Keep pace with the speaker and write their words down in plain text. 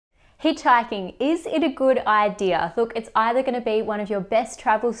Hitchhiking, is it a good idea? Look, it's either going to be one of your best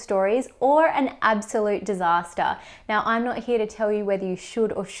travel stories or an absolute disaster. Now, I'm not here to tell you whether you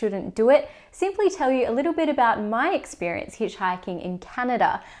should or shouldn't do it, simply tell you a little bit about my experience hitchhiking in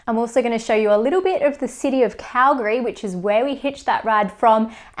Canada. I'm also going to show you a little bit of the city of Calgary, which is where we hitched that ride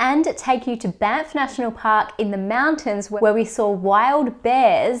from, and take you to Banff National Park in the mountains where we saw wild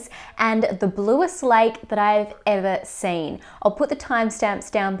bears and the bluest lake that I've ever seen. I'll put the timestamps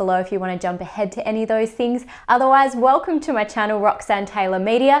down below if you want to jump ahead to any of those things. Otherwise, welcome to my channel, Roxanne Taylor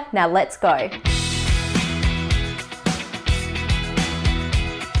Media. Now let's go.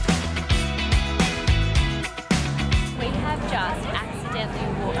 Just accidentally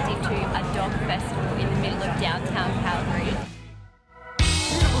walked into a dog festival in the middle of downtown Calgary.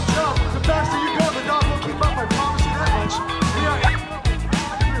 Beautiful job. The faster you go, the dog will keep up. I promise you that much.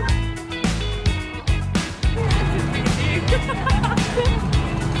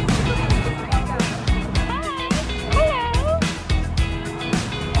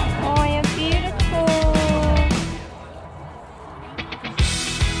 Oh, you're beautiful.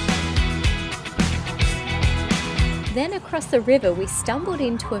 Then across the river, we stumbled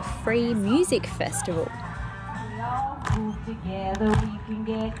into a free music festival. We all move together, we can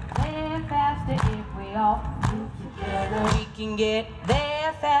get there faster if we all move together. We can get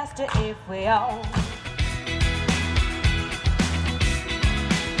there faster if we all.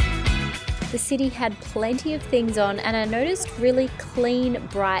 The city had plenty of things on, and I noticed really clean,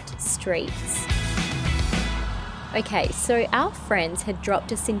 bright streets. Okay, so our friends had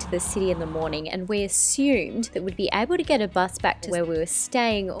dropped us into the city in the morning and we assumed that we'd be able to get a bus back to where we were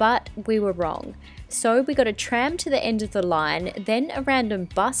staying, but we were wrong. So we got a tram to the end of the line, then a random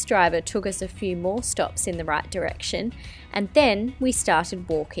bus driver took us a few more stops in the right direction, and then we started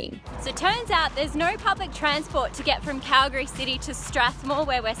walking. So it turns out there's no public transport to get from Calgary City to Strathmore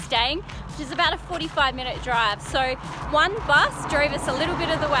where we're staying, which is about a 45-minute drive. So one bus drove us a little bit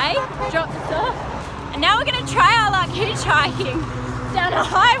of the way, dropped us off, and now we're going to try our luck hitchhiking down a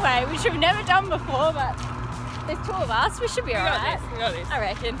highway, which we've never done before, but there's two of us, we should be alright. We got this. I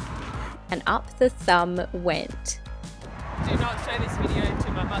reckon. And up the thumb went. Do not show this video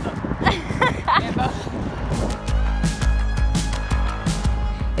to my mother. Ever.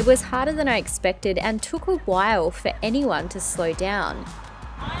 It was harder than I expected and took a while for anyone to slow down.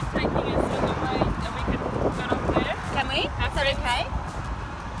 I'm taking us on the way and we can run off there. Can we? Is that okay?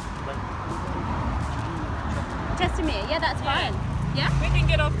 Testimere, yeah, that's fine. Yeah? We can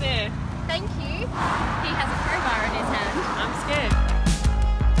get off there. Thank you. He has a crowbar in his hand. I'm scared.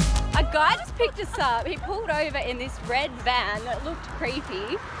 A guy just picked us up. He pulled over in this red van that looked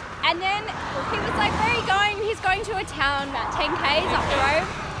creepy. And then he was like, where are you going? He's going to a town about 10 k's up the road.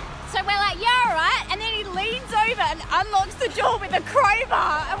 So we're like, yeah, all right. And then he leans over and unlocks the door with a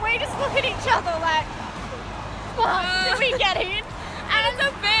crowbar. And we just look at each other like, fuck, did we get in? And it's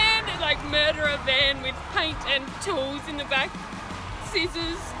a van, like murderer van with paint and tools in the back,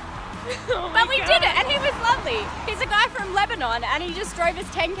 scissors. Oh but we God. did it, and he was lovely. He's a guy from Lebanon, and he just drove us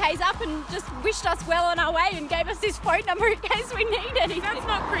 10 k's up and just wished us well on our way and gave us his phone number in case we need anything. That's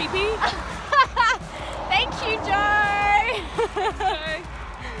not creepy. Thank you, Joe.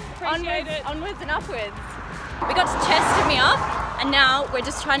 Appreciate it. Onwards and upwards. We got to Chester up, and now we're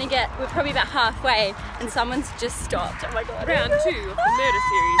just trying to we're probably about halfway, and someone's just stopped. Oh my God. Round 2 of the murder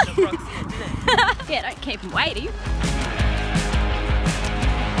series of Roxanne. Yeah, don't keep him waiting.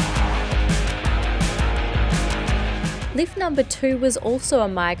 Lift number 2 was also a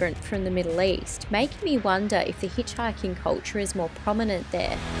migrant from the Middle East, making me wonder if the hitchhiking culture is more prominent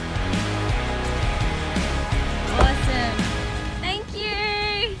there. Awesome. Thank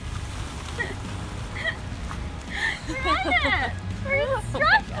you. We're in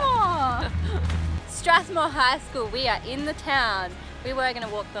Strathmore. Strathmore High School. We are in the town. We were going to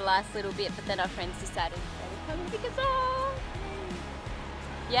walk the last little bit, but then our friends decided they would come and pick us up.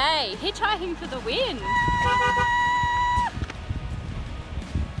 Yay, hitchhiking for the win.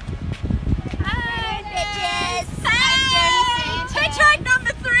 Hi, bitches. Hi. Hitchhike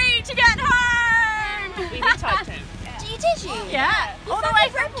number 3 to get home. We hitchhiked him. Did you? Yeah. All the way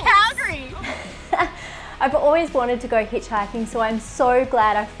from Calgary. I've always wanted to go hitchhiking, so I'm so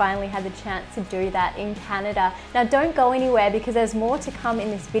glad I finally had the chance to do that in Canada. Now don't go anywhere because there's more to come in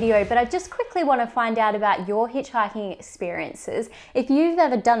this video, but I just quickly want to find out about your hitchhiking experiences. If you've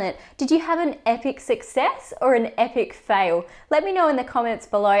ever done it, did you have an epic success or an epic fail? Let me know in the comments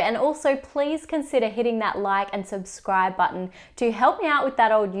below, and also please consider hitting that like and subscribe button to help me out with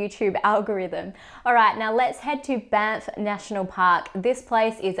that old YouTube algorithm. All right, now let's head to Banff National Park. This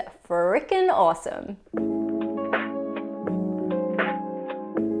place is freaking awesome.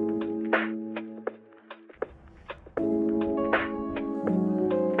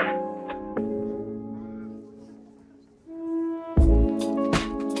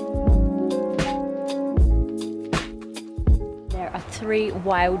 3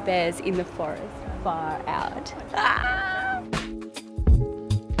 wild bears in the forest. Far out.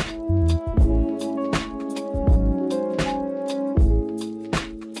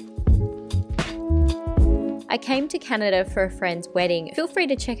 I came to Canada for a friend's wedding. Feel free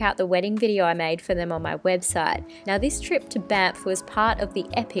to check out the wedding video I made for them on my website. Now this trip to Banff was part of the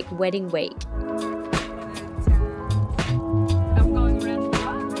epic wedding week.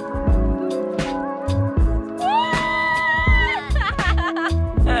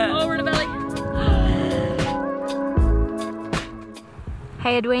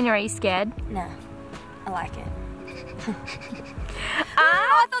 Hey Edwina, are you scared? No, I like it.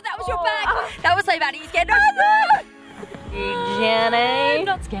 I thought that was your bag. That was so bad. Are you scared? No, Jenny. I'm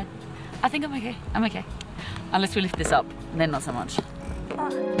not scared. I think I'm okay. I'm okay. Unless we lift this up, then not so much.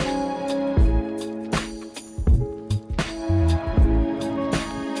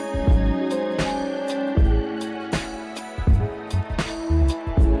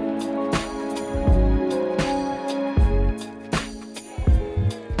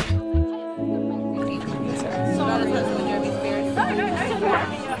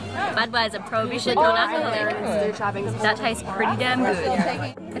 Budweiser Prohibition non-alcoholic. That tastes pretty damn good.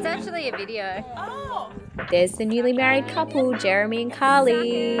 It's actually a video. There's the newly married couple, Jeremy and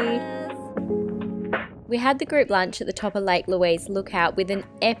Carly. We had the group lunch at the top of Lake Louise lookout with an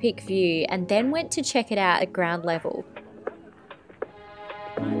epic view and then went to check it out at ground level.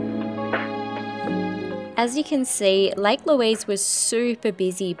 As you can see, Lake Louise was super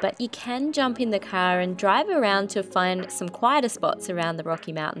busy, but you can jump in the car and drive around to find some quieter spots around the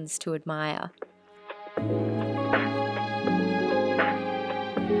Rocky Mountains to admire.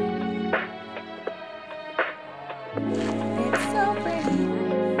 It's so pretty.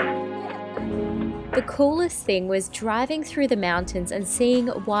 The coolest thing was driving through the mountains and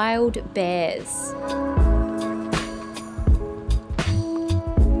seeing wild bears.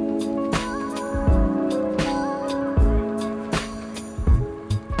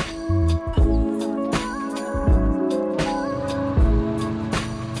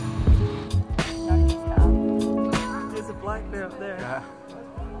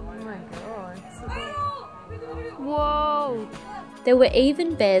 Whoa! There were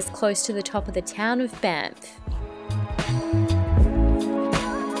even bears close to the top of the town of Banff.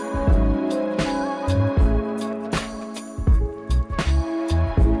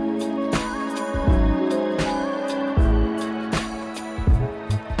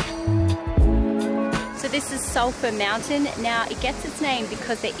 So this is Sulphur Mountain. Now it gets its name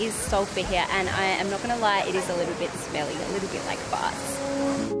because there is sulphur here, and I am not going to lie, it is a little bit smelly, a little bit like farts.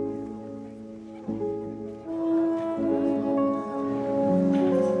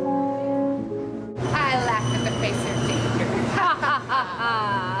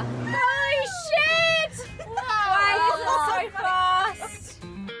 Holy shit! Why is it so fast?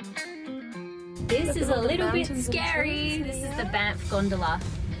 This is a little bit scary. This is the Banff gondola,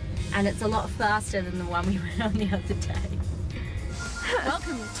 and it's a lot faster than the one we went on the other day.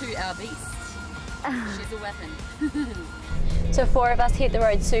 Welcome to our beast. She's a weapon. So 4 of us hit the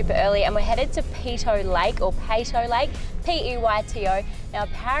road super early and we're headed to Peyto Lake, or Peyto Lake, P-E-Y-T-O. Now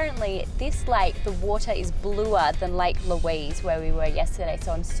apparently this lake, the water is bluer than Lake Louise where we were yesterday,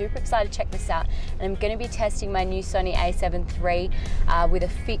 so I'm super excited to check this out. And I'm going to be testing my new Sony a7 III with a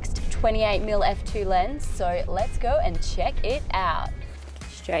fixed 28mm f2 lens, so let's go and check it out.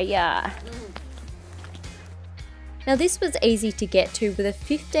 Straight yeah. Now this was easy to get to with a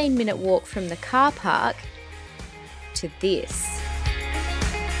 15-minute walk from the car park to this.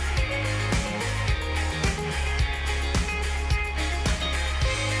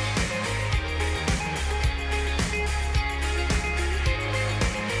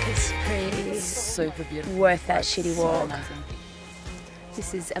 It's pretty. Super beautiful. Worth that shitty walk. So amazing.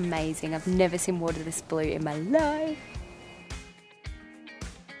 This is amazing. I've never seen water this blue in my life.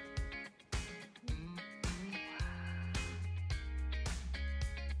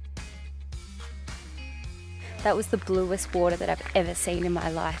 That was the bluest water that I've ever seen in my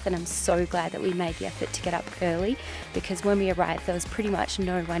life, and I'm so glad that we made the effort to get up early, because when we arrived there was pretty much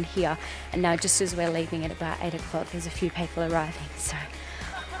no one here, and now just as we're leaving at about 8 o'clock there's a few people arriving, so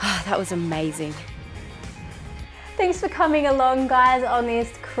that was amazing. Thanks for coming along guys on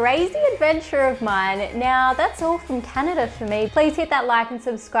this crazy adventure of mine. Now that's all from Canada for me. Please hit that like and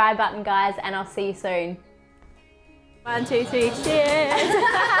subscribe button guys, and I'll see you soon. 1, 2, 3, cheers!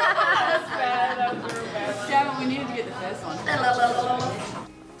 Yeah, we needed to get the first one.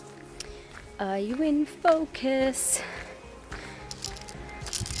 Are you in focus?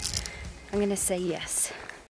 I'm gonna say yes.